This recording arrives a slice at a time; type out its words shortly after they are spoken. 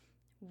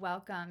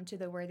Welcome to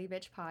the Worthy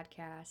Bitch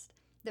podcast,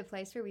 the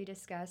place where we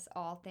discuss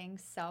all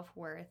things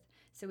self-worth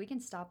so we can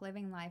stop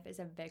living life as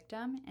a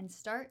victim and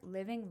start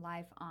living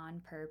life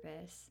on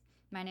purpose.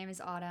 My name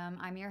is Autumn.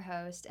 I'm your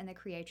host and the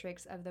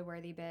creatrix of the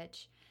Worthy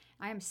Bitch.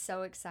 I am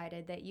so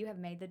excited that you have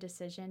made the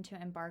decision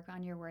to embark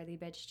on your Worthy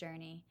Bitch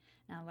journey.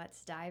 Now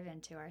let's dive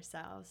into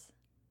ourselves.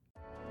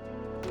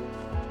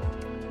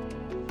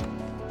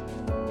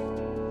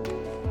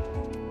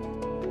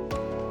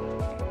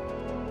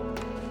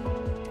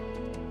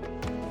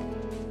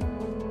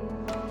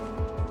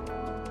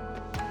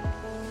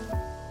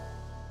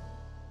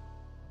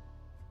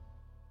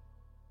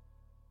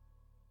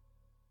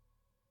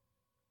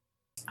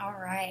 All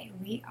right,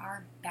 we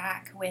are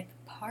back with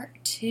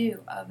part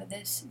 2 of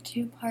this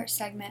 2-part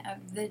segment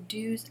of the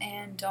do's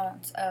and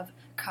don'ts of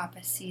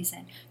Kapha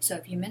season. So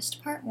if you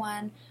missed part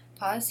 1,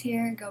 pause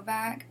here, go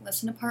back,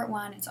 listen to part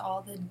 1. It's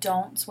all the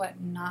don'ts, what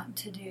not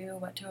to do,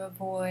 what to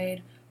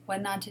avoid,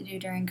 what not to do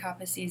during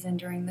Kapha season,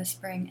 during the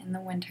spring and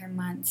the winter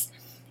months.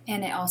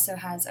 And it also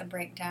has a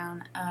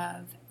breakdown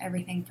of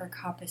everything for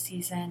Kapha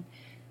season,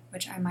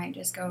 which I might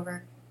just go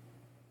over.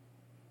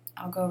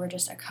 I'll go over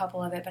just a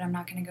couple of it, but I'm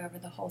not going to go over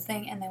the whole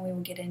thing, and then we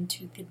will get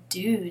into the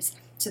do's.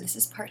 So this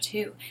is part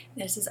 2.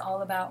 This is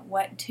all about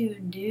what to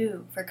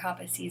do for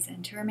Kapha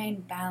season to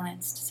remain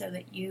balanced so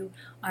that you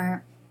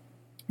aren't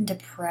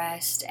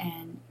depressed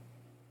and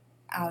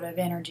out of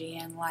energy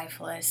and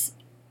lifeless,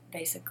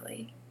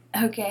 basically.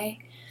 Okay?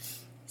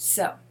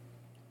 So,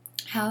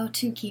 how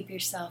to keep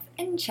yourself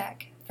in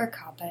check for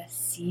Kapha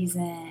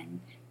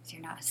season so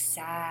you're not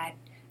sad.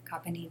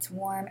 Kapha needs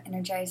warm,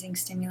 energizing,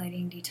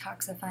 stimulating,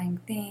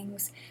 detoxifying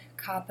things.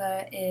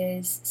 Kapha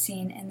is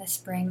seen in the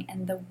spring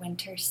and the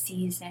winter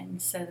season.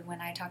 So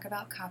when I talk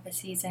about Kapha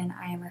season,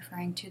 I am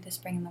referring to the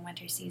spring and the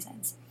winter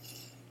seasons.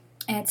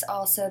 And it's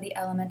also the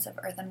elements of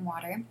earth and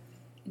water.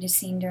 It is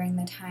seen during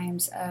the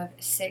times of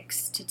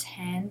 6 to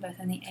 10, both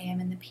in the AM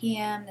and the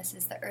PM. This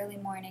is the early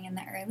morning and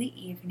the early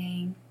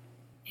evening.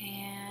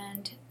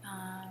 And,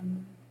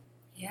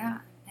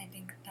 I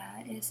think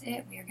that is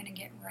it. We are going to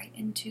get right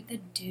into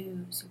the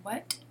do's.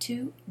 What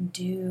to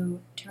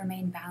do to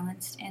remain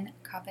balanced in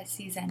Kapha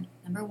season.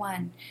 Number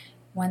 1,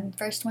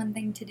 first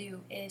thing to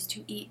do is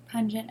to eat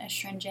pungent,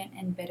 astringent,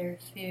 and bitter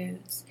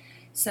foods.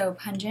 So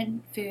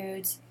pungent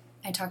foods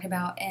I talk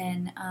about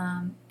in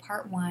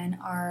part 1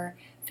 are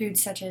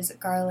foods such as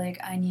garlic,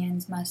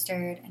 onions,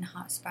 mustard, and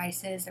hot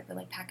spices that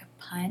really pack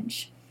a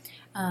punch.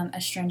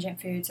 Astringent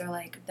foods are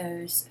like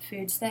those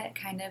foods that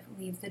kind of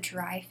leave the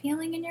dry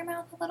feeling in your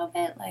mouth a little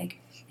bit.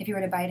 Like if you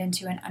were to bite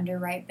into an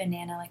underripe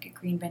banana, like a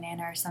green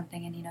banana or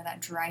something, and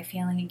that dry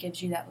feeling, it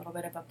gives you that little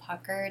bit of a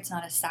pucker. It's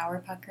not a sour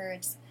pucker,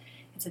 it's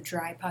a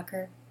dry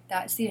pucker.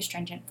 That's the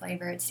astringent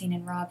flavor. It's seen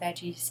in raw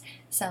veggies,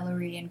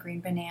 celery, and green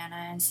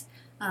bananas.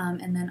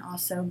 And then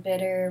also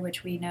bitter,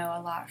 which we know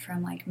a lot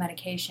from like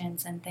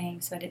medications and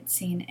things, but it's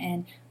seen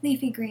in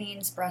leafy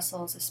greens,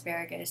 Brussels,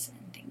 asparagus,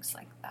 and things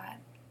like that.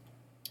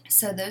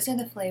 So those are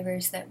the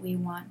flavors that we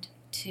want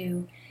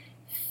to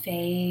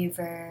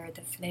favor,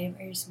 the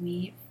flavors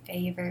we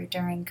favor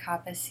during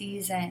Kapha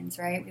seasons,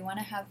 right? We want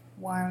to have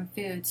warm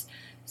foods.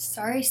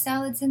 Sorry,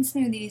 salads and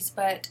smoothies,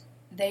 but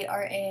they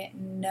are a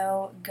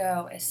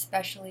no-go,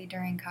 especially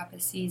during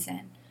Kapha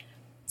season.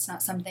 It's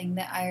not something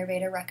that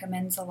Ayurveda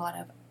recommends a lot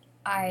of.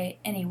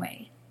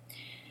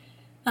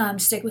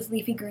 Stick with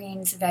leafy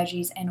greens,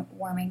 veggies, and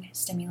warming,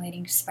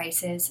 stimulating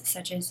spices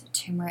such as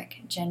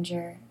turmeric,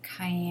 ginger,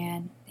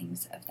 cayenne,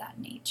 things of that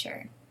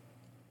nature.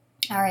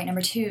 All right,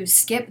 number 2,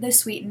 skip the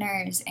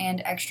sweeteners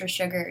and extra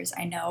sugars.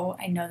 I know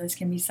this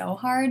can be so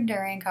hard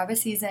during Kapha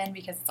season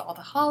because it's all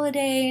the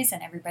holidays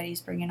and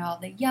everybody's bringing all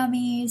the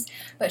yummies,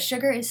 but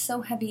sugar is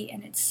so heavy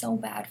and it's so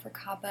bad for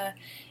Kapha.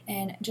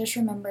 And just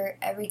remember,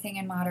 everything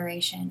in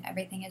moderation.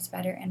 Everything is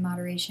better in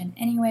moderation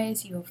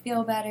anyways. You will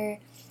feel better.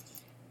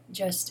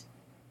 Just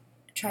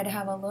try to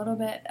have a little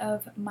bit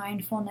of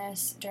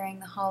mindfulness during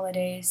the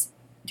holidays,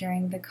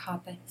 during the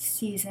Kapha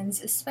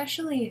seasons,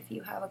 especially if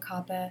you have a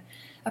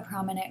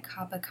prominent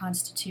Kapha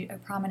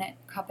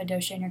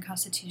dosha in your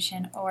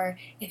constitution, or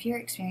if you're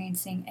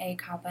experiencing a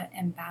Kapha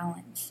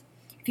imbalance.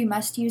 If you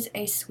must use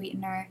a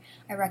sweetener,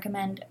 I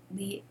recommend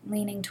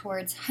leaning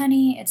towards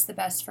honey. It's the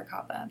best for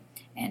Kapha.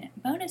 And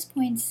bonus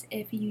points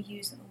if you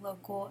use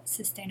local,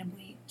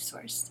 sustainably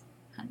sourced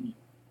honey,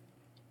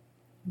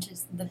 which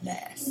is the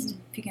best.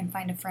 If you can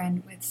find a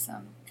friend with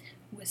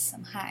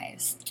some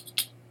hives,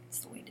 it's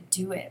the way to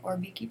do it. Or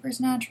Beekeepers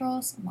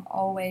Naturals. I'm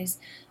always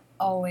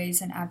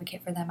an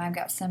advocate for them. I've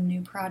got some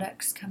new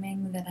products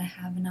coming that I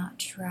have not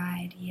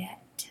tried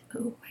yet.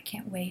 Ooh, I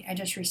can't wait. I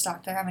just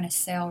restocked. They're having a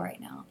sale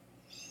right now.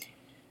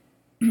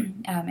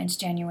 It's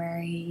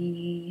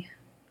January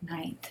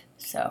 9th.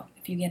 So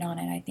if you get on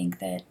it, I think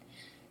that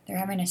they're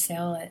having a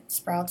sale at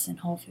Sprouts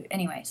and Whole Foods.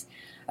 Anyways,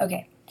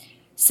 okay.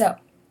 So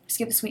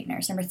skip the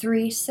sweeteners. Number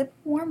 3, sip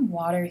warm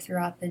water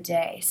throughout the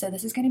day. So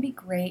this is going to be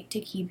great to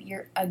keep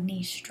your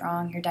Agni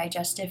strong, your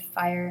digestive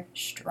fire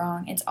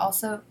strong. It's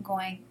also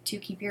going to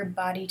keep your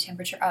body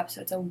temperature up,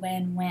 so it's a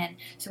win-win.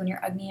 So when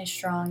your Agni is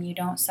strong, you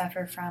don't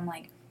suffer from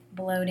like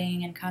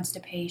bloating and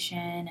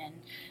constipation and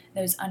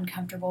those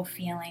uncomfortable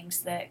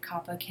feelings that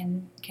Kapha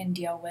can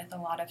deal with a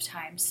lot of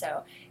times.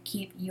 So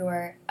keep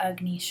your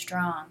Agni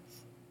strong.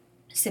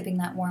 Sipping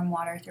that warm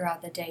water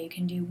throughout the day. You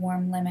can do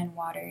warm lemon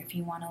water if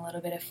you want a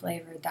little bit of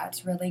flavor.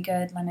 That's really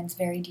good. Lemon's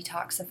very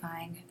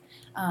detoxifying,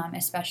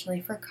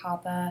 especially for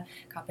Kapha.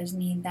 Kaphas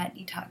need that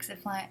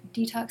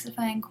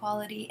detoxifying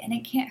quality, and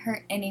it can't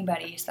hurt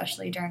anybody,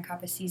 especially during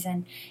Kapha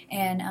season.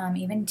 And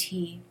even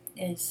tea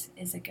is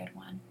a good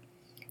one.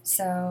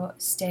 So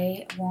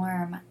stay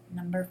warm.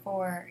 Number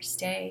 4,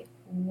 stay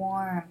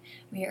warm.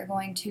 We are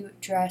going to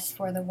dress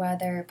for the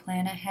weather,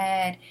 plan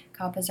ahead.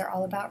 Kaphas are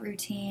all about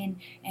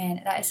routine,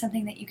 and that is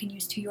something that you can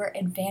use to your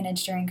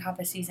advantage during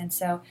Kapha season.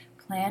 So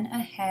plan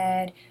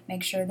ahead,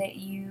 make sure that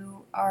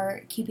you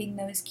are keeping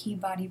those key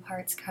body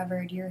parts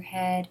covered, your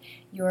head,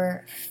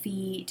 your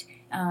feet,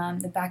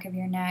 the back of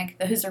your neck.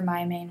 Those are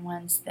my main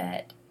ones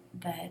that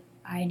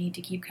I need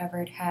to keep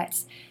covered.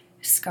 Hats,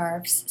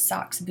 scarves,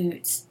 socks,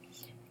 boots.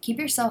 Keep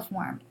yourself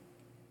warm.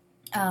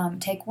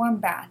 Take warm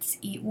baths.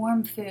 Eat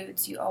warm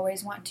foods. You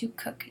always want to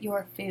cook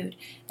your food.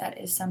 That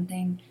is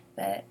something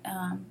that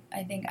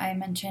I think I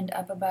mentioned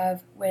up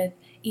above with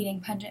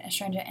eating pungent,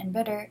 astringent, and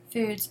bitter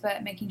foods,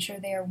 but making sure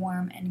they are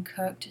warm and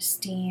cooked,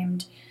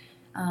 steamed.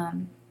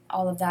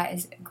 All of that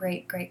is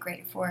great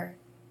for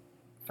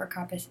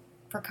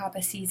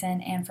Kapha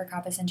season and for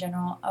Kaphas in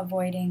general.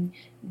 Avoiding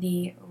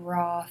the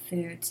raw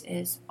foods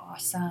is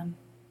awesome.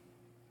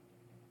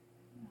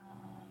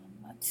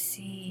 Let's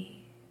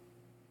see.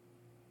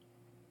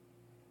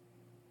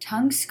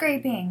 Tongue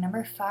scraping,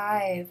 number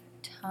 5.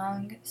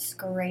 Tongue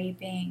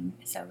scraping.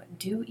 So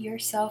do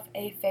yourself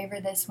a favor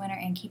this winter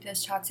and keep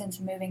those toxins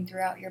moving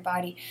throughout your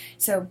body.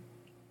 So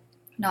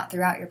not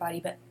throughout your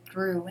body, but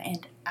through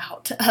and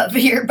out of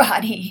your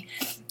body,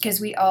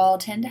 because we all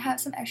tend to have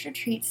some extra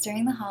treats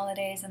during the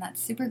holidays, and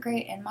that's super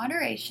great in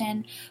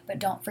moderation, but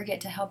don't forget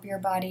to help your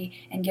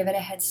body and give it a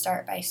head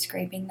start by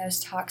scraping those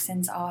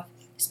toxins off,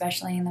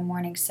 especially in the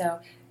morning. So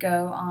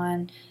go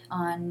on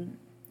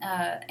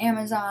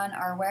Amazon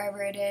or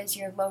wherever it is,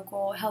 your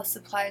local health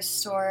supplies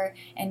store,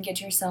 and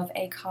get yourself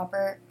a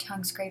copper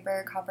tongue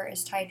scraper. Copper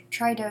is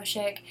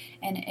tridoshic,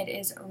 and it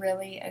is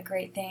really a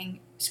great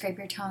thing. Scrape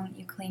your tongue,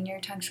 you clean your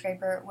tongue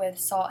scraper with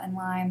salt and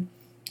lime,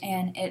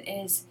 and it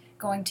is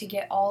going to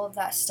get all of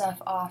that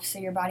stuff off so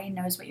your body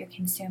knows what you're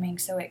consuming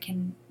so it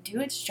can do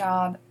its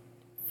job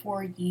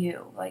for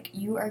you. Like,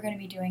 you are going to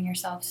be doing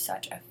yourself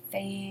such a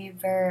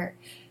favor.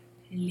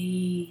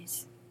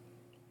 Please.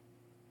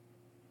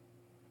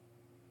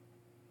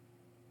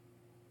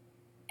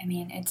 I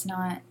mean, it's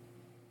not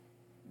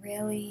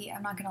really,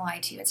 I'm not going to lie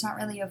to you, it's not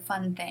really a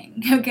fun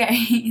thing,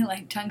 okay?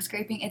 Like, tongue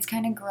scraping, it's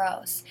kind of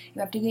gross. You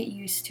have to get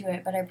used to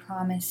it, but I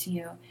promise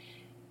you,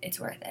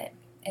 it's worth it.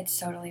 It's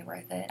totally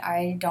worth it.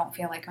 I don't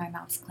feel like my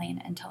mouth's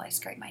clean until I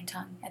scrape my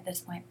tongue at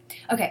this point.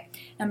 Okay,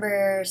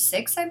 number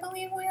 6, I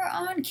believe we are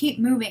on. Keep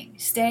moving.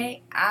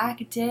 Stay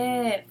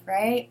active,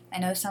 right? I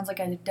know it sounds like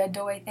a dead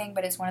doy thing,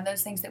 but it's one of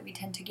those things that we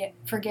tend to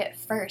forget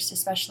first,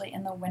 especially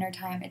in the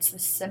wintertime. It's the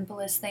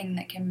simplest thing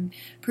that can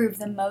prove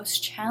the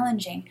most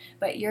challenging,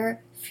 but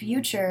your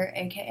future,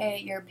 aka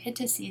your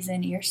Pitta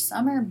season, your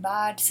summer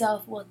bod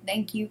self will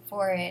thank you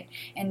for it,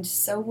 and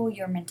so will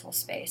your mental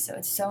space. So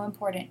it's so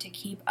important to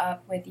keep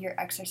up with your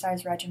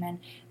exercise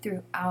regimen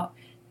throughout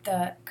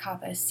the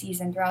Kapha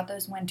season, throughout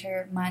those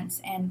winter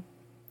months, and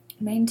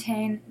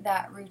maintain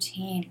that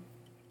routine.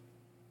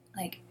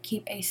 Like,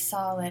 keep a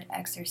solid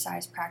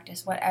exercise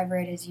practice, whatever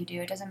it is you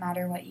do. It doesn't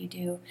matter what you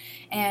do.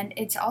 And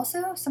it's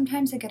also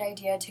sometimes a good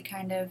idea to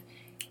kind of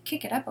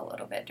kick it up a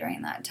little bit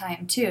during that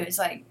time too. It's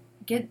like,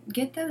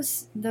 get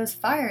those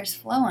fires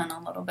flowing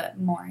a little bit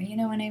more, you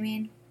know what I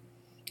mean?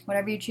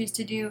 Whatever you choose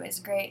to do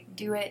is great.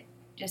 Do it.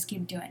 Just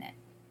keep doing it.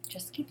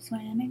 Just keep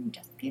swimming.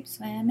 Just keep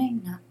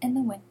swimming. Not in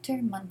the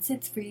winter months,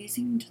 it's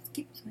freezing. Just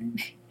keep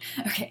swimming.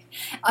 Okay.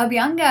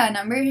 Abhyanga,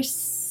 number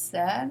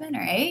 7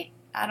 or 8.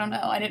 I don't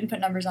know. I didn't put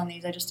numbers on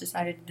these. I just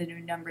decided to do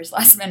numbers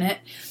last minute.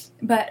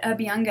 But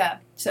Abhyanga.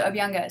 So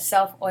Abhyanga,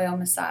 self-oil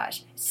massage.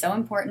 It's so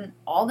important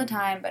all the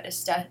time, but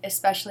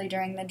especially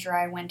during the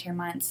dry winter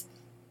months.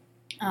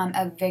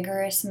 A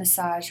vigorous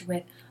massage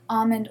with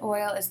almond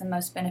oil is the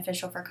most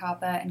beneficial for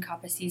Kapha and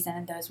Kapha season,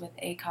 and those with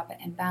a Kapha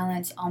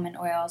imbalance. Almond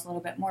oil is a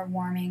little bit more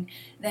warming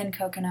than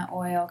coconut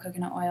oil.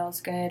 Coconut oil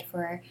is good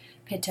for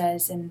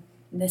pittas in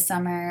the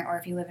summer, or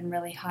if you live in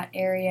really hot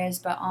areas,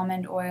 but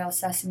almond oil,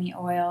 sesame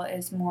oil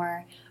is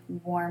more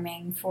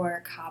warming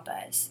for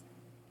Kaphas.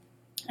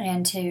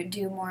 And to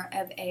do more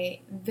of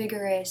a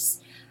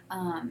vigorous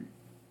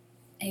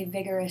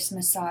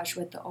massage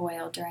with the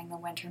oil during the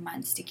winter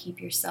months to keep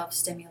yourself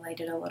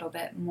stimulated a little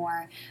bit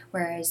more.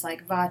 Whereas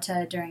like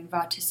Vata, during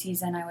Vata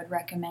season, I would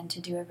recommend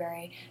to do a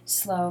very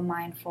slow,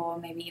 mindful,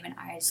 maybe even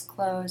eyes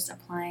closed,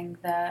 applying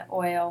the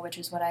oil, which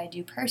is what I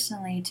do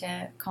personally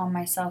to calm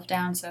myself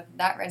down. So if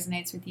that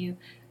resonates with you,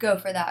 go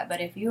for that.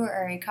 But if you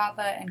are a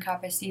Kapha and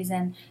Kapha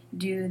season,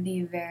 do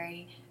the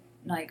very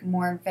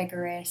more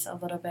vigorous, a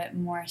little bit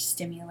more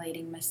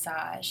stimulating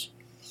massage.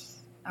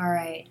 All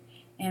right.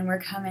 And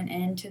we're coming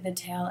into the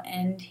tail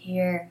end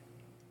here.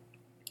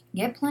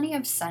 Get plenty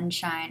of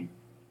sunshine,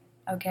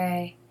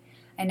 okay?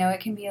 I know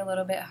it can be a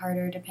little bit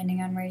harder depending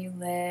on where you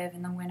live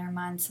in the winter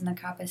months and the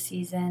Kapha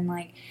season.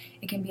 Like,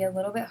 it can be a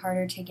little bit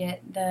harder to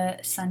get the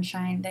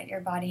sunshine that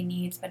your body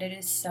needs, but it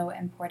is so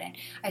important.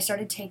 I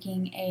started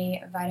taking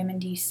a vitamin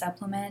D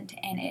supplement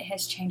and it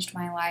has changed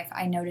my life.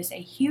 I notice a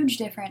huge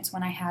difference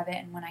when I have it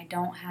and when I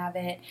don't have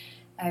it.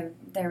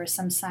 There was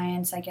some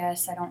science, I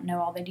guess. I don't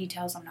know all the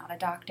details. I'm not a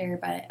doctor,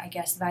 but I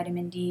guess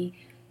vitamin D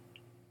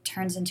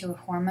turns into a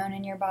hormone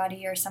in your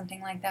body or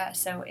something like that.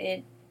 So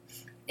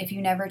if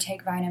you never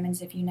take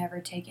vitamins, if you never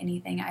take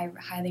anything, I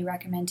highly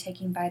recommend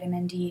taking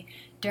vitamin D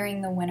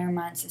during the winter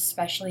months,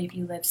 especially if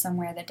you live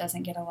somewhere that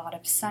doesn't get a lot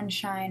of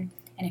sunshine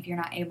and if you're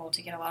not able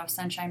to get a lot of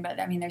sunshine. But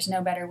I mean, there's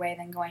no better way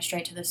than going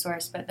straight to the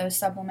source. But those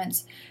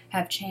supplements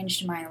have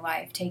changed my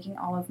life. Taking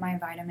all of my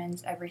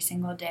vitamins every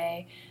single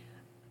day,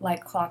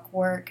 like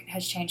clockwork,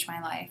 has changed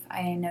my life.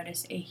 I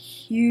notice a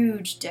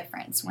huge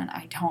difference when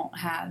I don't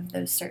have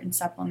those certain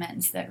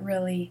supplements that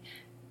really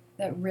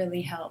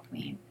help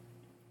me.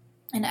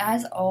 And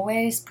as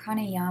always,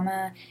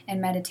 pranayama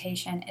and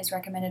meditation is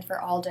recommended for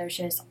all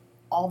doshas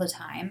all the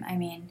time. I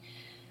mean,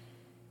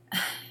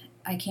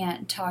 I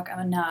can't talk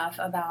enough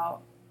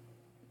about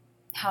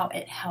how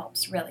it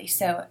helps, really.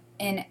 So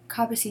in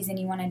Kapha season,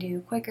 you want to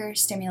do quicker,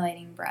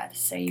 stimulating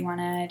breaths. So you want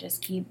to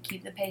just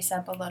keep the pace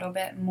up a little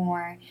bit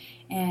more.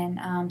 And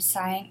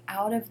sighing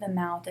out of the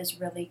mouth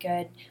is really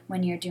good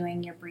when you're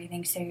doing your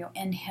breathing. So you'll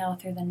inhale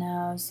through the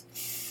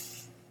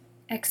nose,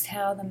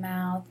 exhale the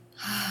mouth,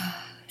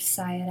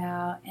 sigh it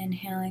out,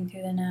 inhaling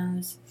through the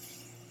nose,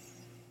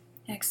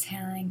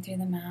 exhaling through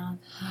the mouth.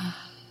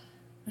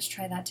 Let's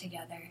try that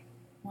together.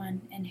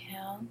 1,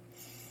 inhale,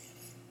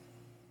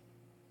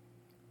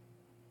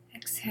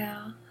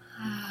 exhale.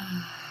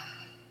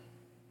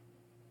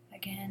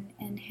 Again,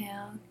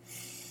 inhale,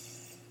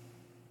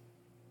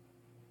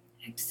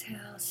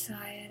 exhale,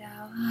 sigh it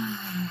out.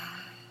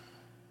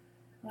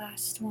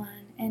 Last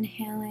one,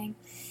 inhaling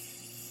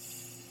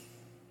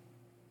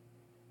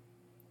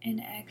and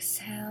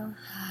exhale.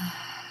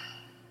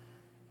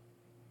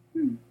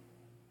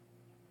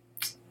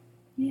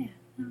 Yeah,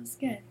 that was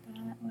good.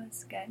 That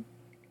was good.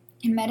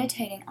 And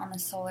meditating on the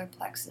solar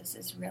plexus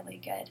is really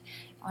good.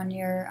 On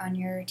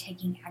your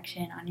taking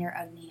action, on your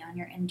Agni, on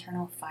your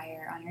internal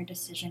fire, on your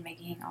decision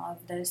making, all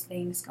of those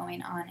things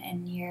going on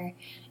in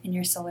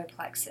your solar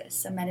plexus.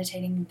 So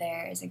meditating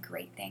there is a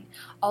great thing.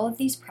 All of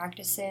these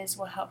practices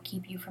will help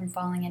keep you from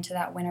falling into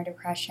that winter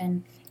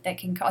depression that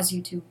can cause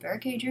you to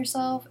barricade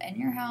yourself in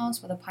your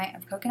house with a pint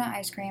of coconut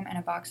ice cream and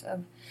a box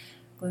of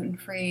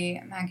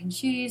gluten-free mac and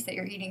cheese that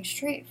you're eating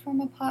straight from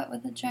a pot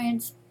with a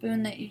giant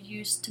spoon that you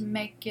used to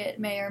make it.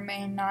 May or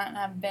may not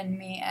have been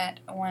me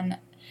at one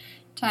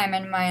time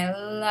in my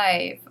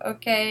life.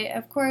 Okay,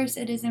 of course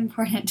it is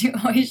important to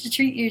always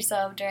treat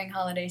yourself during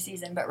holiday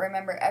season, but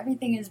remember,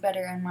 everything is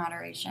better in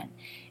moderation.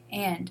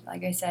 And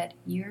like I said,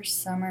 your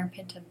summer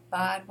pitta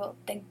bod will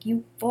thank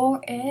you for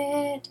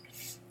it.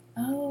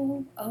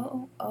 Oh,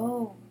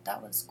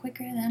 that was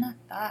quicker than I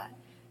thought.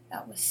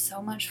 That was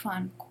so much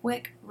fun.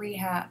 Quick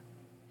recap.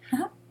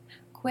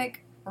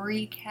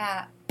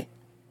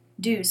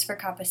 Do's for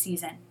Kapha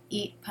season.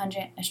 Eat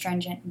pungent,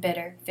 astringent,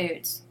 bitter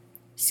foods.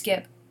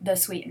 Skip the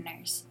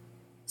sweeteners.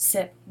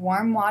 Sip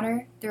warm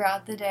water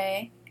throughout the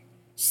day.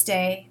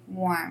 Stay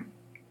warm.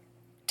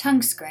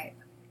 Tongue scrape.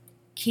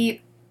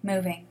 Keep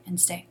moving and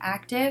stay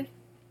active.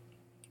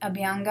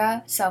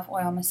 Abhyanga,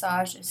 self-oil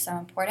massage, is so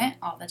important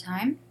all the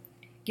time.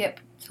 Get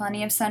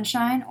plenty of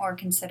sunshine or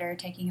consider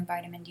taking a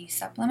vitamin D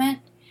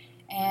supplement.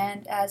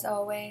 And as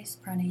always,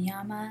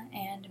 pranayama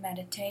and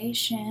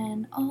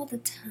meditation all the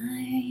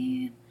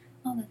time.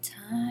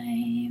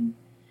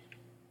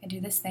 I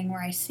do this thing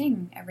where I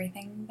sing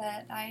everything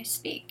that I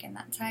speak, and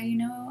that's how you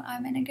know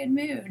I'm in a good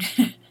mood.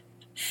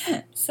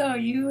 So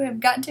you have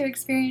got to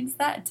experience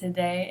that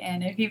today,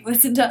 and if you've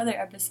listened to other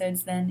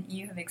episodes, then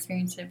you have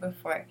experienced it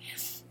before.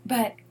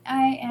 But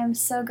I am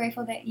so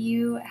grateful that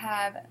you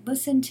have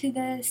listened to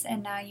this,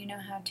 and now you know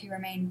how to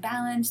remain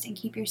balanced and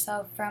keep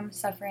yourself from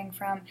suffering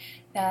from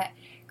that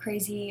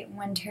crazy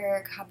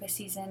winter Kapha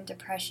season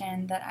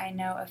depression that I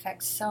know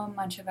affects so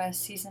much of us.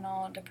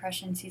 Seasonal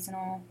depression,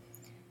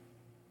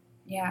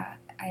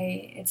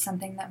 it's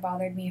something that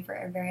bothered me for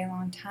a very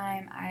long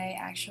time. I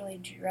actually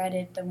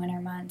dreaded the winter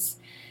months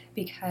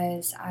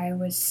because I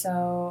was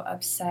so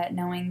upset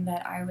knowing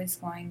that I was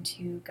going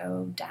to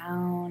go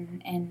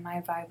down and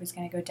my vibe was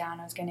going to go down.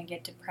 I was going to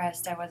get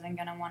depressed. I wasn't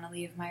going to want to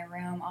leave my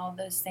room, all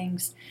those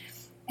things.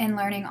 And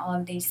learning all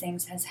of these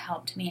things has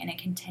helped me, and it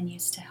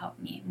continues to help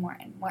me more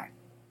and more.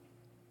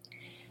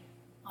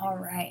 All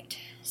right,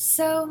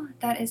 so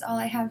that is all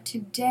I have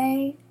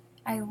today.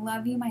 I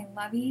love you, my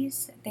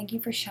lovies. Thank you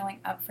for showing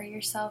up for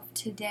yourself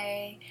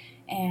today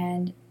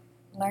and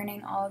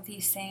learning all of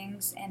these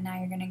things, and now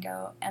you're going to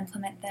go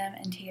implement them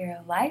into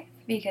your life.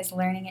 because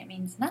learning it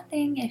means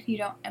nothing if you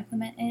don't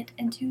implement it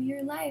into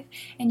your life.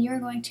 And you're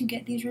going to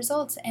get these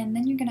results, and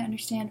then you're going to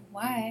understand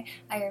why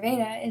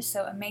Ayurveda is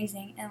so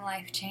amazing and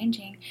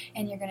life-changing,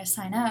 and you're going to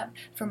sign up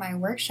for my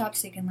workshop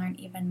so you can learn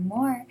even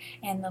more.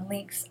 And the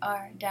links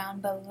are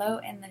down below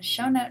in the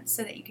show notes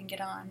so that you can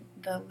get on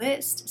the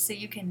list, so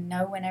you can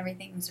know when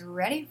everything's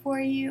ready for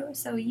you,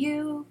 so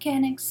you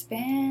can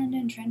expand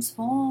and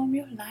transform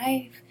your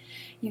life.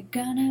 You're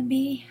gonna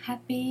be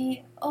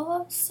happy,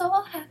 oh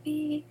so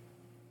happy.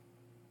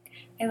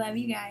 I love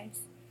you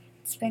guys.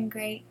 It's been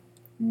great.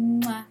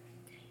 Mwah.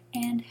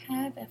 And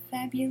have a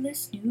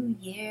fabulous new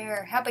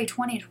year. Happy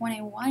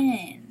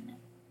 2021.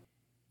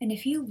 And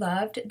if you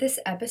loved this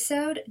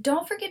episode,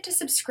 don't forget to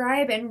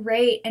subscribe and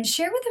rate and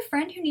share with a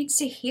friend who needs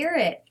to hear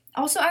it.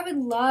 Also, I would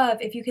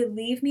love if you could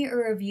leave me a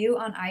review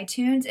on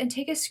iTunes and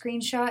take a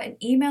screenshot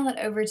and email it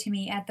over to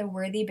me at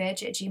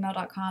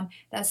theworthybitch@gmail.com.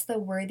 That's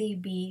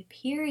theworthyb,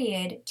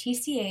 period,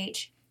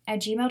 TCH,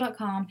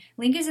 @gmail.com.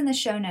 Link is in the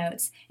show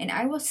notes, and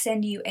I will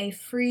send you a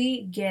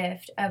free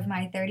gift of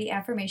my 30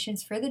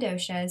 affirmations for the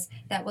doshas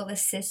that will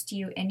assist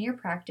you in your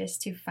practice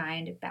to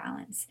find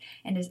balance.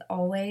 And as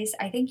always,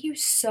 I thank you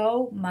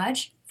so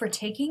much for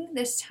taking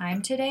this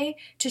time today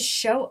to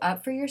show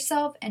up for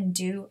yourself and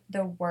do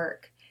the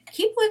work.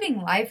 Keep living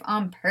life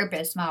on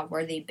purpose, my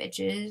worthy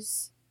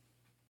bitches.